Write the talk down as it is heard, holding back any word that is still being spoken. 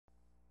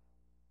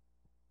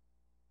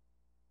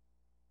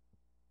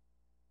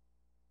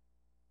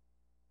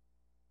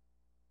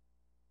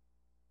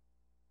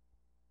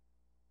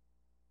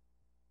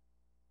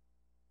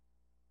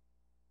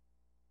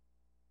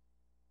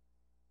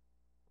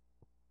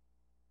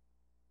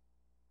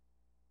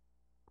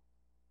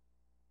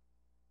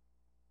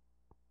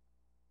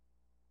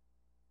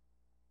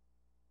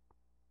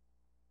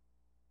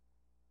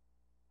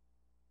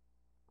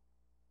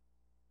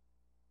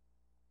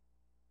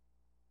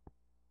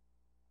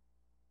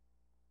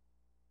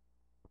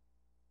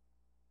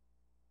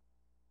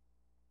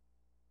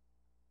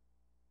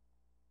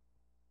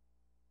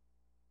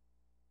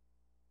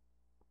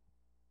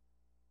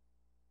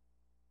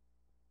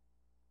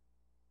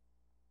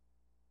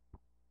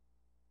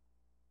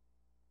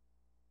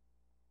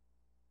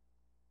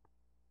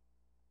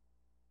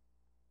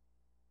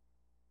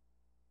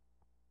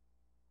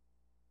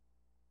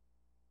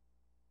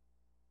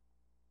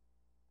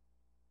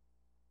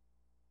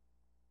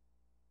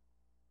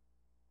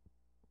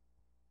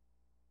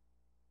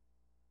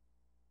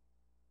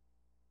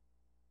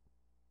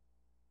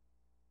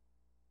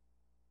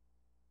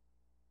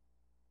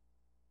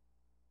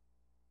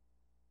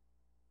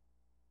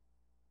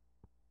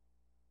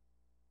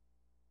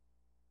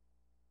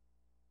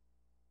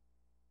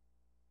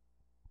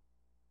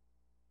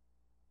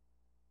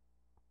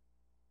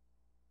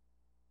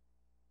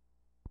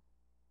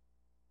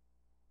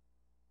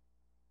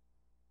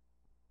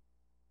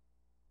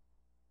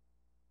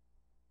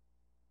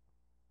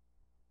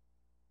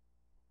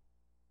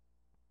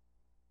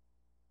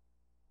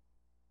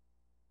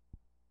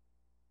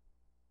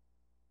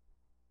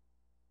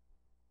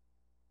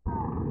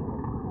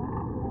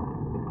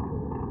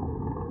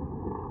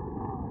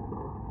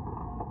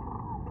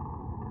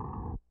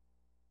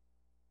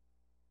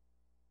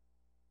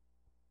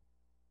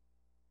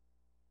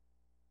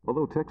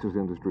Although Texas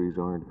industries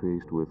aren't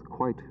faced with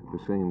quite the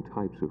same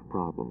types of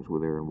problems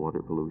with air and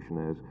water pollution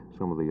as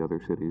some of the other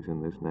cities in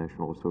this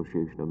National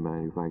Association of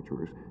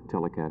Manufacturers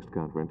telecast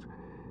conference,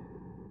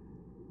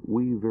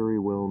 we very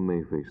well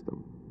may face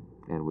them,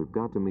 and we've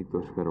got to meet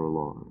those federal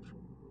laws.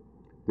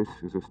 This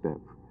is a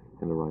step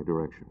in the right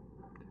direction.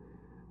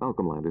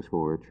 Malcolm Landis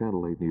for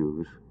Channel 8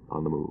 News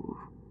on the Move.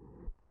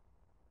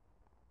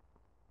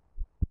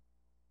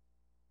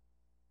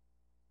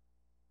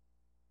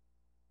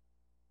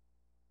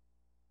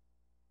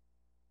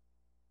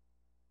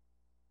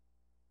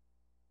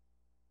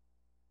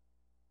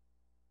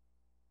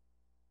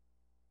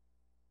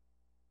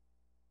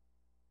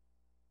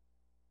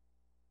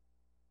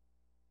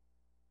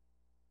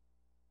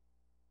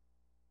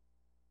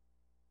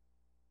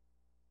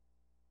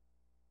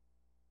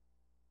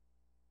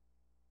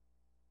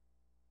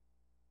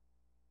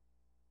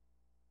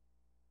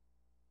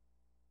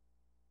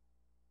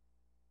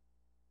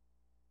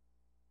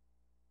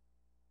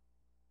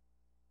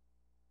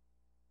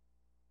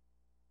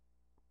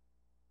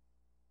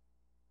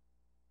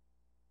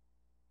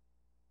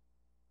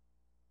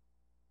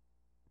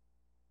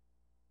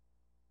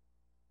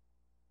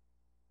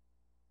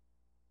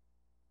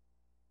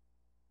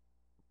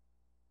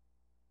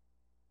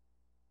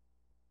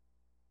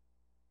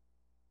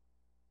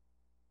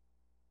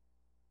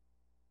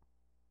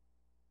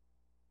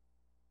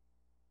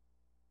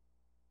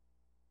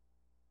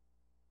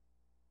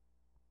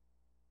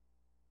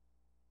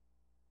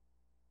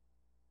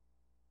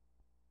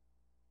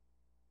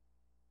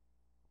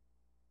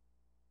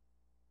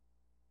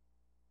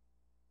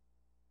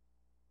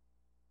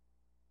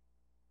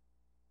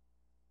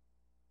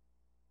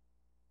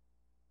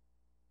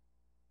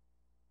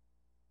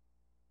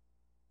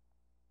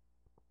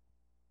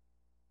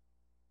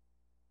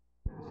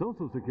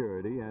 Social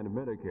Security and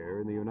Medicare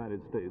in the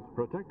United States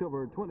protect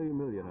over 20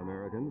 million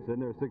Americans in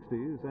their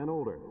 60s and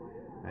older.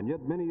 And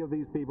yet many of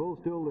these people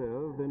still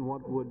live in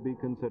what would be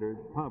considered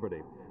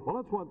poverty. Well,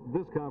 that's what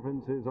this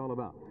conference is all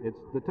about. It's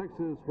the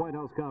Texas White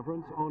House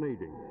Conference on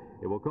Aging.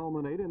 It will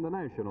culminate in the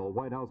National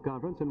White House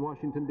Conference in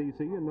Washington,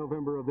 D.C. in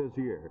November of this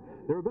year.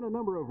 There have been a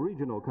number of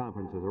regional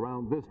conferences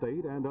around this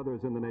state and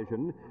others in the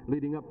nation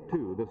leading up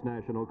to this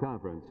national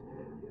conference.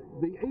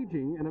 The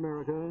aging in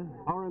America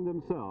are in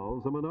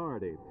themselves a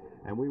minority.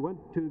 And we went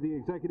to the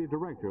executive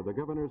director of the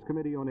Governor's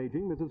Committee on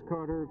Aging, Mrs.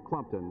 Carter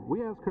Clopton.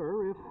 We asked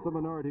her if the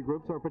minority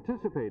groups are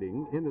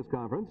participating in this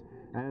conference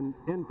and,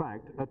 in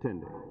fact,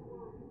 attending.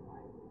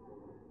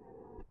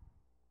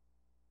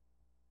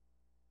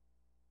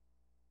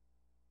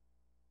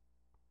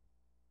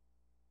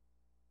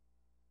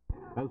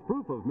 As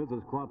proof of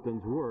Mrs.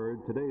 Clopton's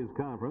word, today's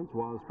conference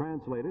was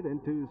translated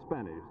into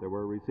Spanish. There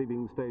were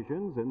receiving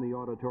stations in the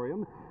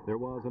auditorium. There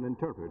was an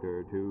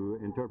interpreter to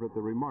interpret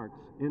the remarks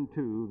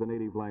into the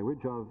native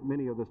language of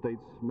many of the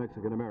state's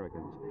Mexican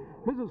Americans.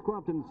 Mrs.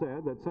 Clopton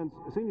said that since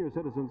senior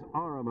citizens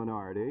are a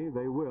minority,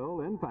 they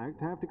will, in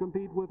fact, have to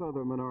compete with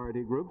other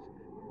minority groups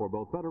for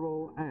both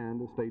federal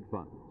and state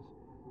funds.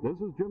 This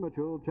is Jim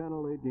Mitchell,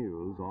 Channel 8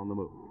 News on the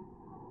Move.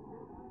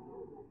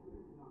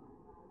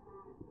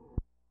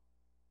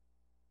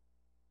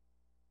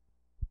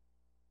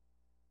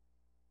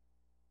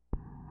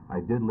 I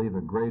did leave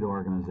a great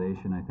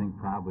organization. I think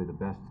probably the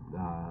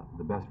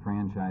best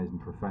franchise in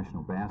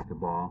professional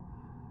basketball.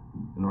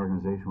 An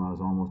organization where I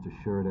was almost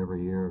assured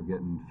every year of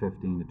getting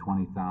 15 to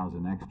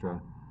 20,000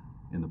 extra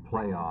in the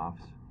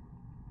playoffs.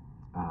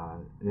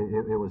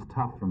 It was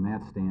tough from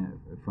that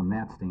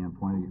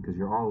standpoint because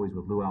you're always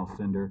with Lou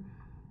Alcindor.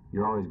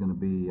 You're always going to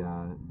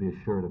be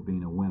assured of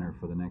being a winner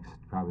for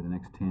probably the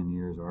next 10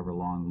 years or however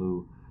long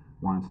Lou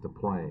wants to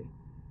play.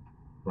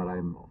 But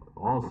I'm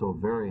also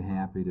very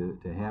happy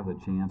to have the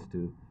chance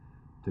to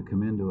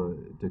come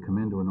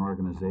into an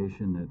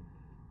organization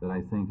that I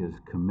think has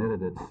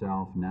committed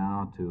itself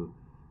now to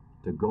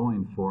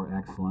going for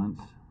excellence,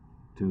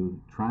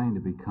 to trying to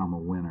become a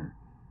winner.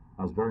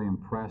 I was very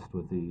impressed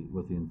with the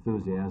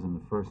enthusiasm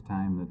the first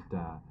time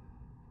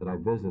that I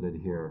visited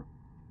here.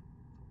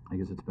 I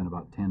guess it's been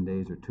about 10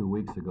 days or 2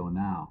 weeks ago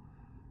now,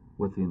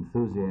 with the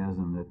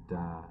enthusiasm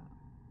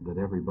that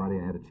everybody.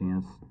 I had a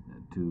chance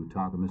to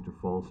talk with Mr.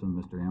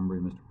 Folsom, Mr.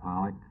 Embry, Mr.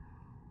 Pollock,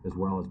 as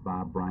well as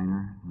Bob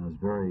Briner, and I was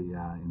very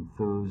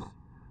enthused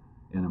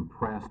and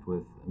impressed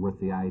with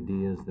the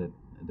ideas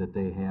that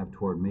they have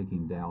toward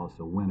making Dallas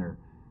a winner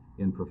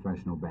in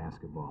professional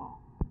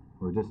basketball.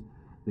 The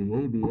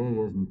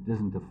ABA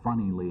isn't a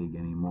funny league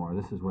anymore.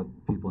 This is what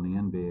people in the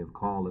NBA have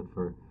called it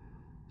for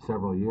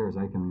several years.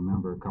 I can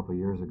remember a couple of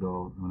years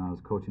ago when I was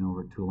coaching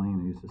over at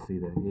Tulane, I used to see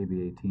the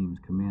ABA teams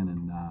come in,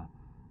 and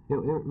it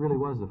really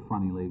was a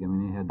funny league. I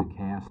mean, they had the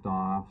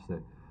cast-offs,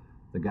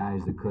 the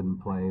guys that couldn't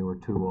play were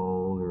too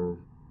old, or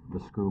the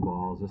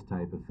screwballs, this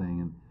type of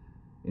thing.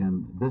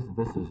 And this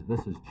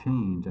has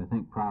changed. I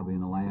think probably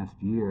in the last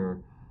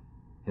year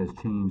has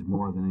changed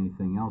more than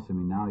anything else. I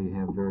mean, now you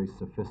have very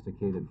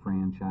sophisticated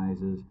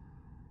franchises.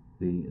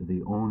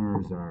 The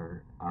owners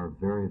are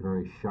very,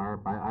 very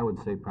sharp. I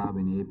would say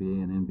probably in the ABA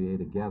and NBA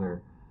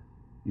together,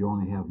 you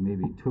only have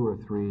maybe 2 or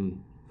 3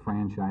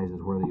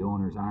 franchises where the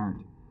owners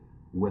aren't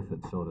with it,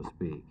 so to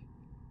speak.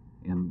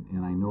 And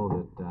I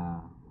know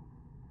that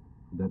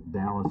that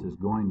Dallas is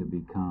going to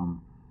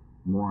become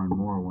more and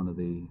more one of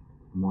the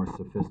more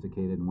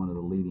sophisticated and one of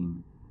the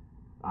leading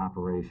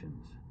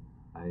operations.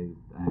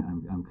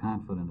 I'm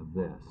confident of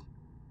this.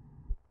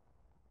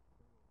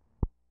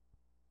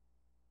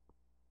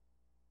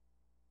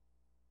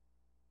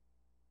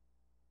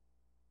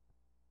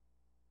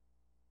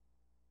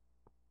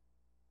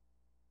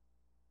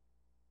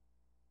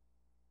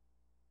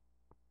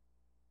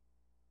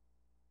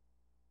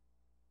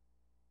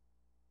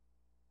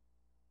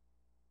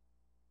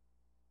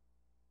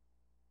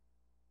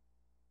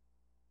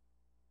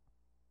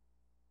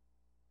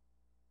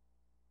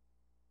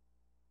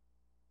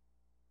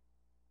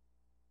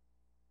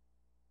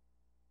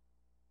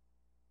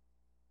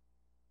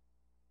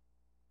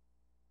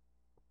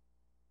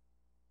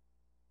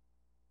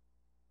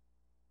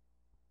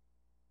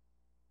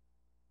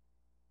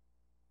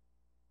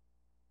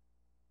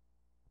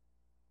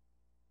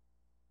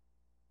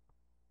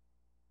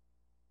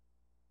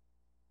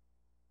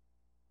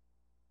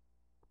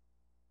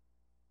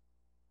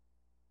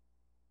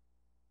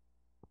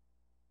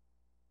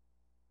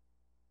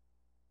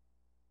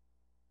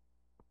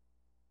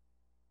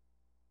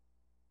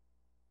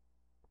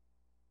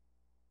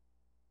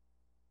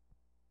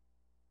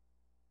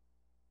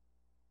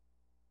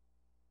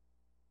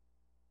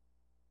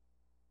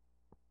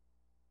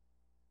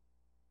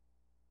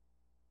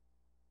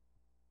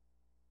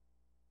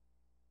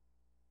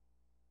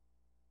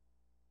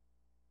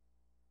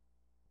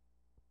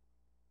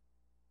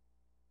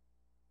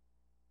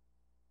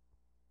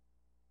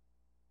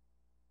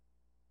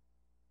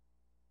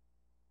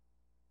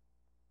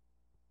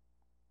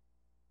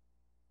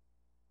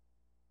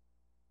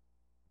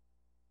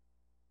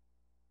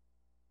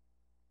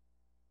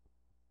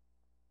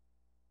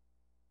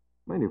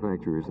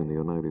 Manufacturers in the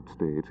United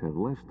States have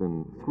less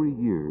than 3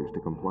 years to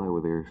comply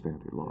with air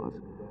standard laws,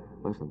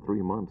 less than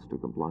 3 months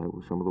to comply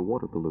with some of the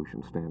water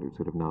pollution standards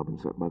that have now been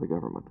set by the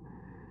government.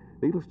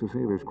 Needless to say,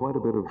 there's quite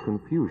a bit of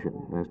confusion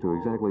as to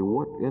exactly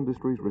what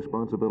industry's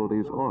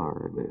responsibilities are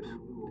in this.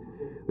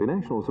 The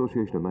National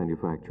Association of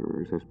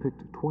Manufacturers has picked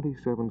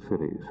 27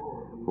 cities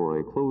for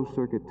a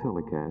closed-circuit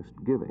telecast,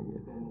 giving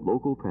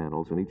local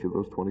panels in each of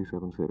those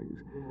 27 cities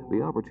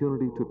the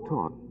opportunity to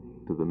talk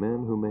to the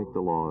men who make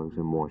the laws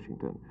in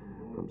Washington,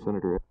 from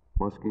Senator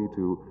Muskie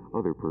to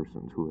other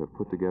persons who have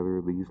put together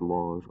these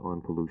laws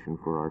on pollution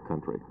for our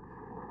country.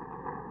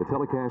 The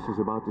telecast is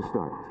about to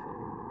start.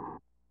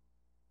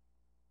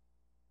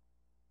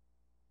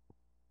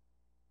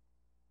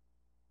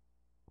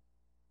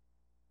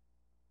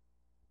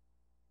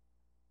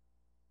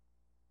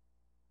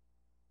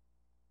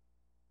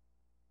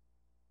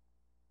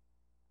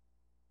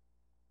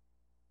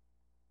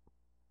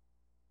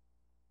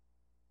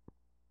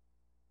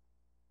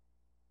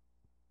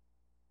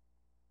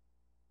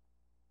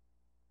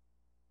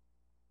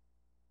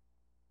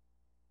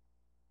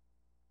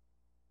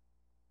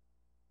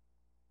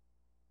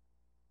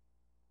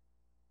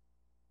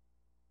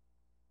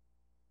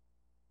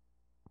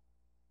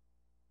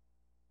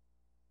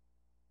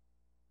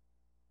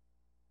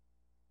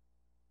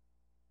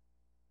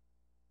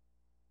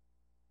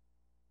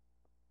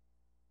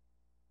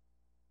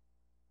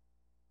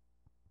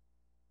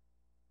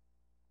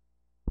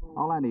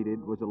 All I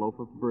needed was a loaf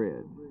of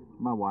bread.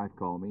 My wife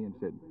called me and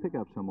said, pick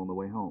up some on the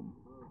way home.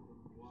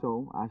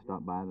 So I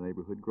stopped by the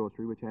neighborhood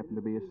grocery, which happened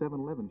to be a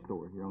 7-Eleven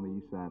store here on the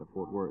east side of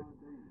Fort Worth.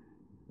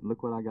 And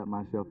look what I got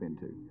myself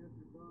into.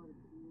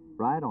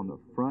 Right on the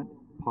front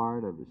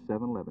part of the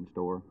 7-Eleven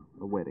store,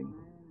 a wedding.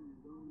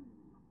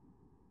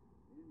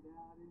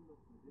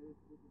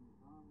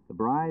 The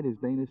bride is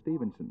Dana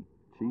Stevenson.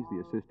 She's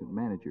the assistant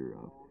manager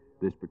of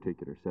this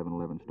particular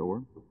 7-Eleven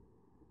store.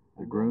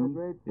 The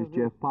groom is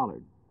Jeff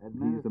Pollard.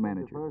 He's the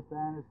manager.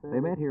 They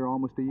met here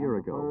almost a year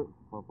ago,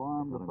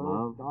 fell in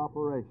love,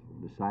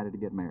 decided to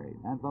get married.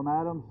 And from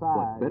Adam's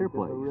side, what better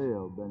place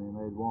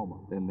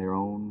than their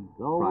own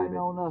private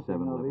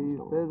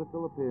 7-Eleven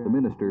store? The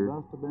minister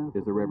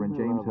is the Reverend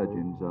James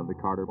Hudgens of the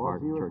Carter Park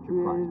Church of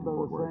Christ in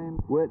Fort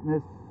Worth.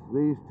 Witness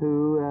these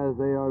two as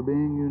they are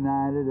being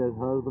united as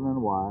husband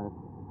and wife.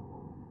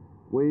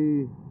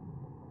 We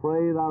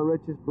pray thy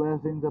richest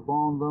blessings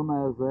upon them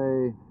as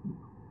they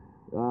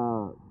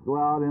go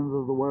out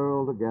into the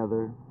world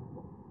together.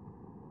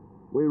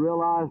 We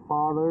realize,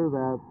 Father,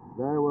 that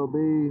there will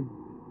be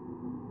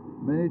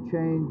many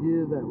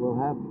changes that will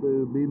have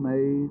to be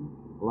made,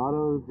 a lot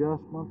of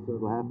adjustments that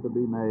will have to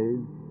be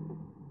made.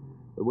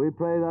 But we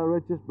pray thy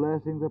richest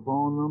blessings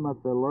upon them, that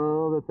the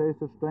love that they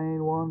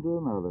sustain one to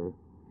another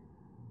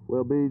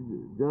will be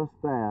just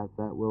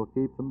that will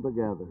keep them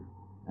together.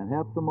 And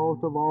help them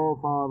most of all,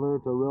 Father,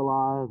 to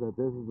realize that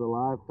this is a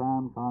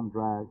lifetime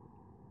contract,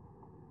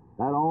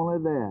 that only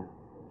death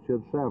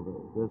should sever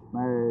this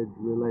marriage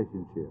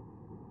relationship.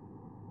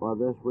 For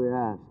this we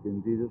ask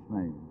in Jesus'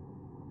 name.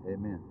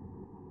 Amen.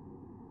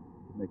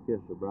 May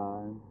kiss the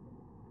bride.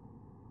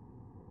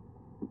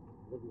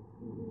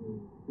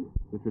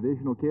 The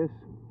traditional kiss,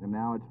 and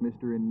now it's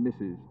Mr. and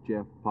Mrs.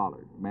 Jeff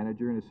Pollard,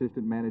 manager and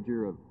assistant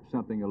manager of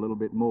something a little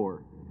bit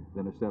more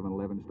than a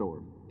 7-Eleven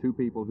store. Two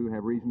people who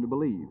have reason to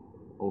believe,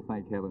 oh,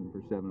 thank heaven for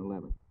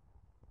 7-Eleven.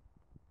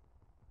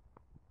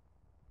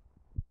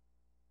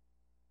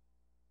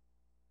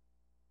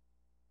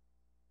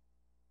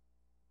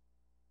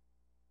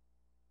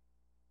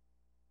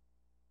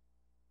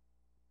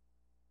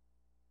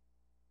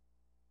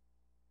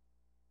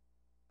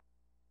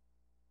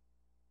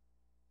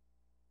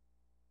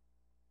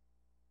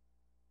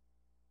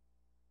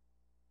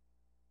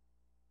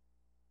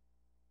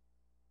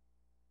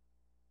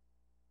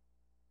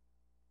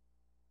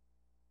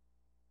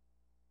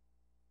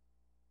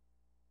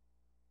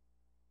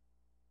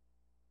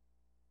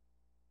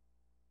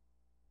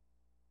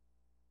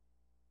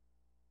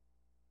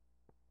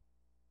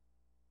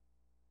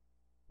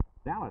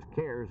 Dallas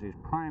Cares is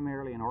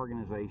primarily an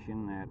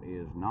organization that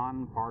is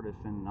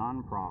nonpartisan,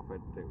 nonprofit,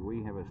 that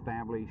we have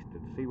established to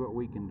see what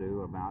we can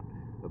do about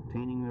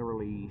obtaining the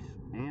release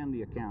and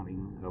the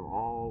accounting of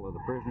all of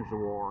the prisoners of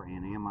war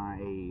and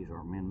MIAs,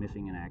 or men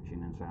missing in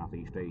action, in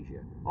Southeast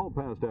Asia. All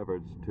past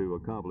efforts to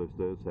accomplish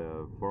this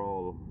have, for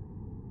all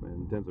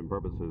intents and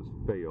purposes,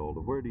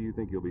 failed. Where do you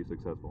think you'll be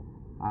successful?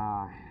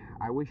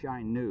 I wish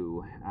I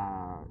knew.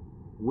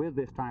 With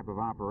this type of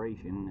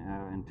operation,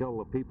 until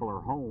the people are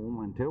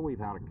home, until we've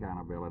had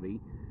accountability,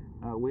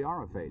 we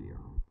are a failure.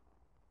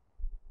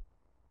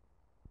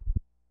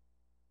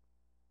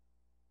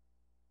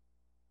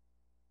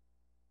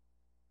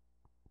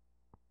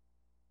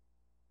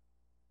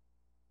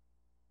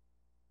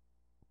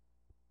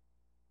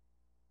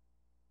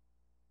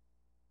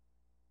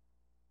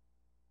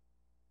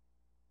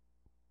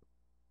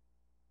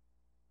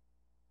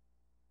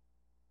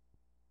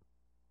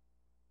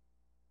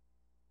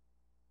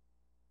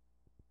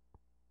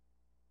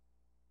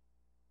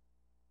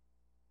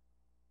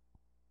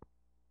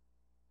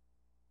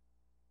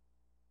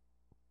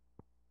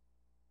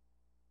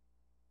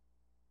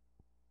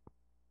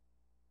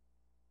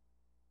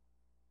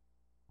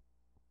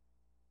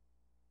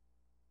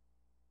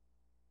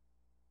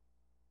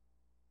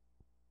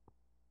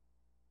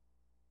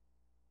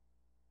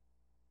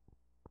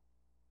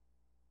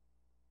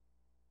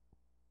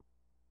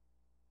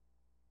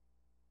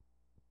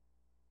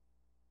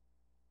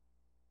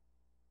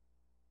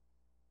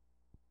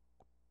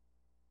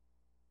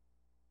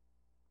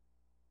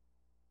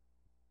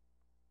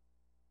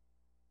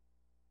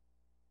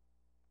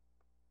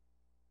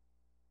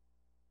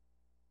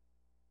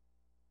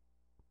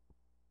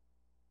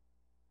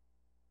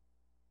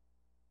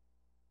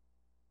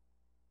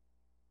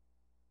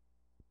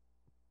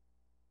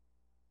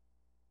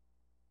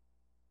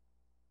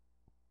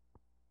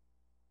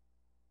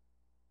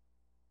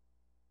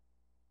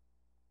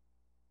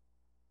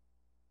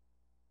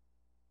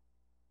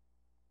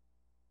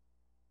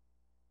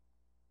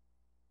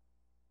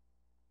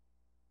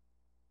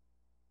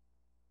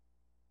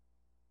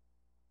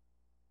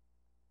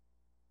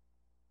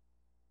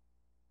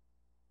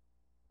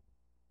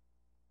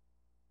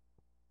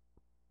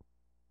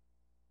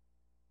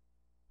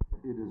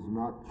 It is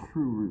not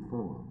true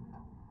reform,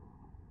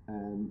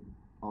 and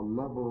a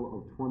level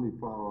of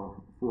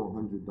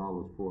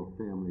 $2,400 for a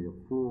family of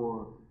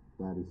four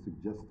that is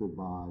suggested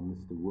by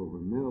Mr. Wilbur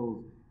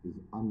Mills is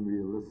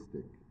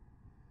unrealistic.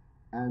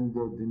 And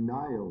the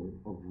denial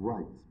of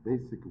rights,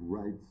 basic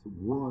rights,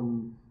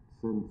 won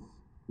since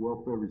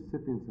welfare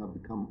recipients have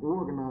become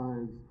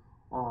organized,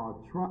 are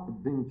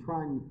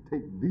trying to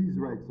take these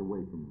rights away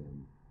from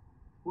them.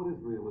 What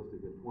is realistic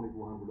at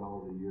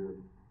 $2,400 a year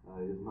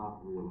is not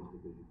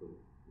realistic, as you put it?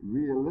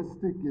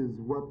 Realistic is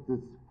what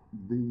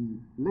the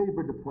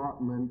Labor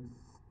Department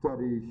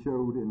study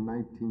showed in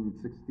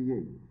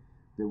 1968.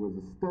 There was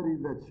a study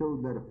that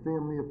showed that a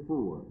family of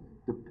four,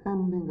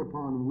 depending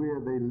upon where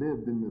they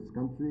lived in this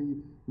country,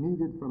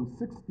 needed from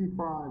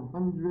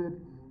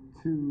 $6,500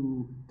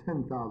 to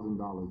 $10,000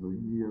 a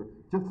year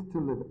just to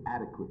live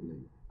adequately.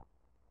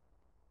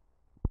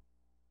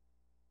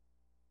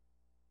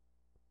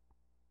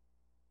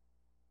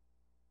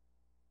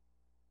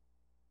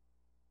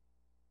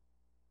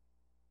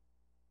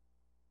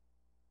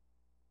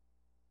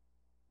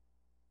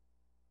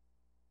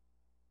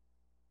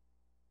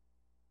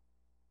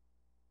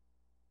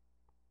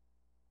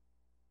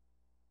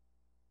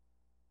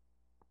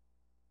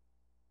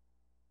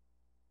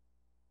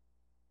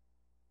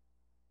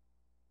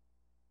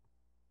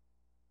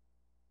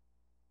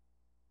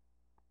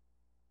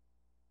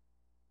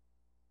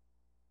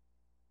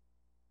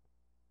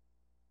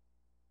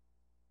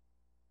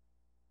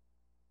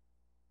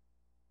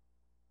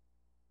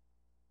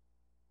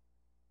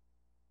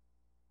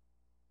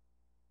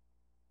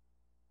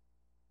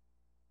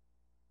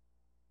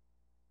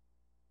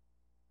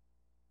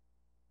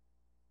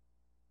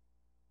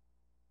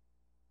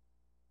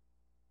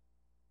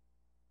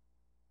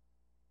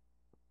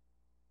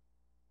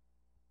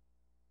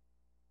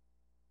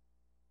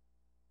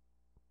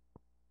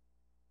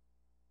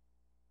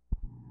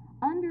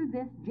 Under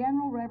this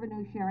general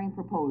revenue sharing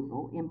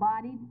proposal,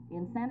 embodied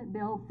in Senate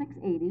Bill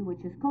 680,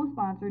 which is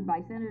co-sponsored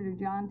by Senator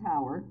John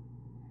Tower,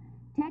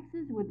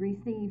 Texas would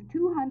receive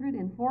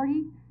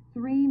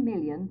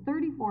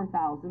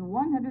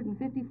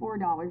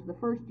 $243,034,154 the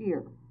first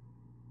year.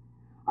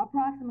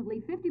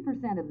 Approximately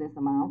 50% of this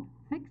amount,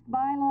 fixed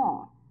by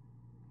law,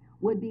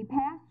 would be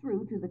passed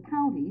through to the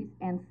counties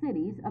and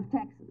cities of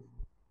Texas.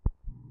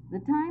 The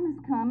time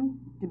has come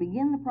to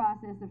begin the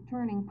process of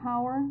turning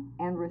power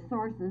and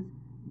resources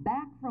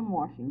back from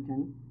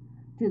Washington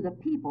to the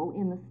people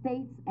in the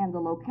states and the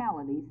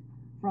localities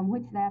from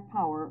which that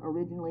power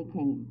originally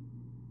came.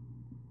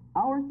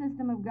 Our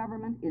system of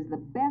government is the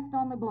best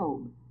on the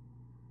globe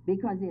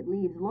because it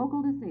leaves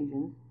local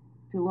decisions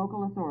to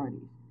local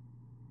authorities.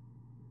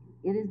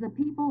 It is the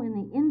people in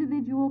the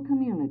individual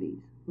communities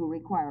who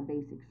require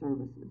basic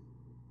services.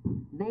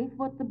 They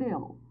foot the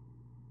bill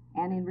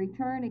and in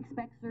return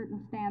expect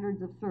certain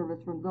standards of service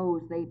from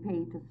those they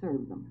pay to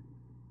serve them.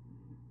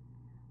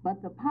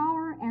 But the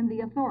power and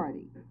the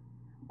authority,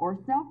 or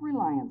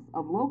self-reliance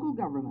of local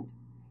government,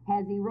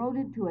 has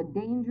eroded to a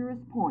dangerous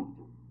point.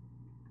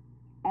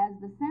 As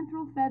the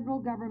central federal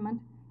government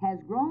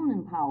has grown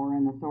in power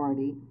and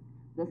authority,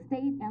 the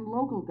state and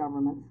local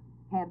governments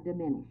have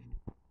diminished.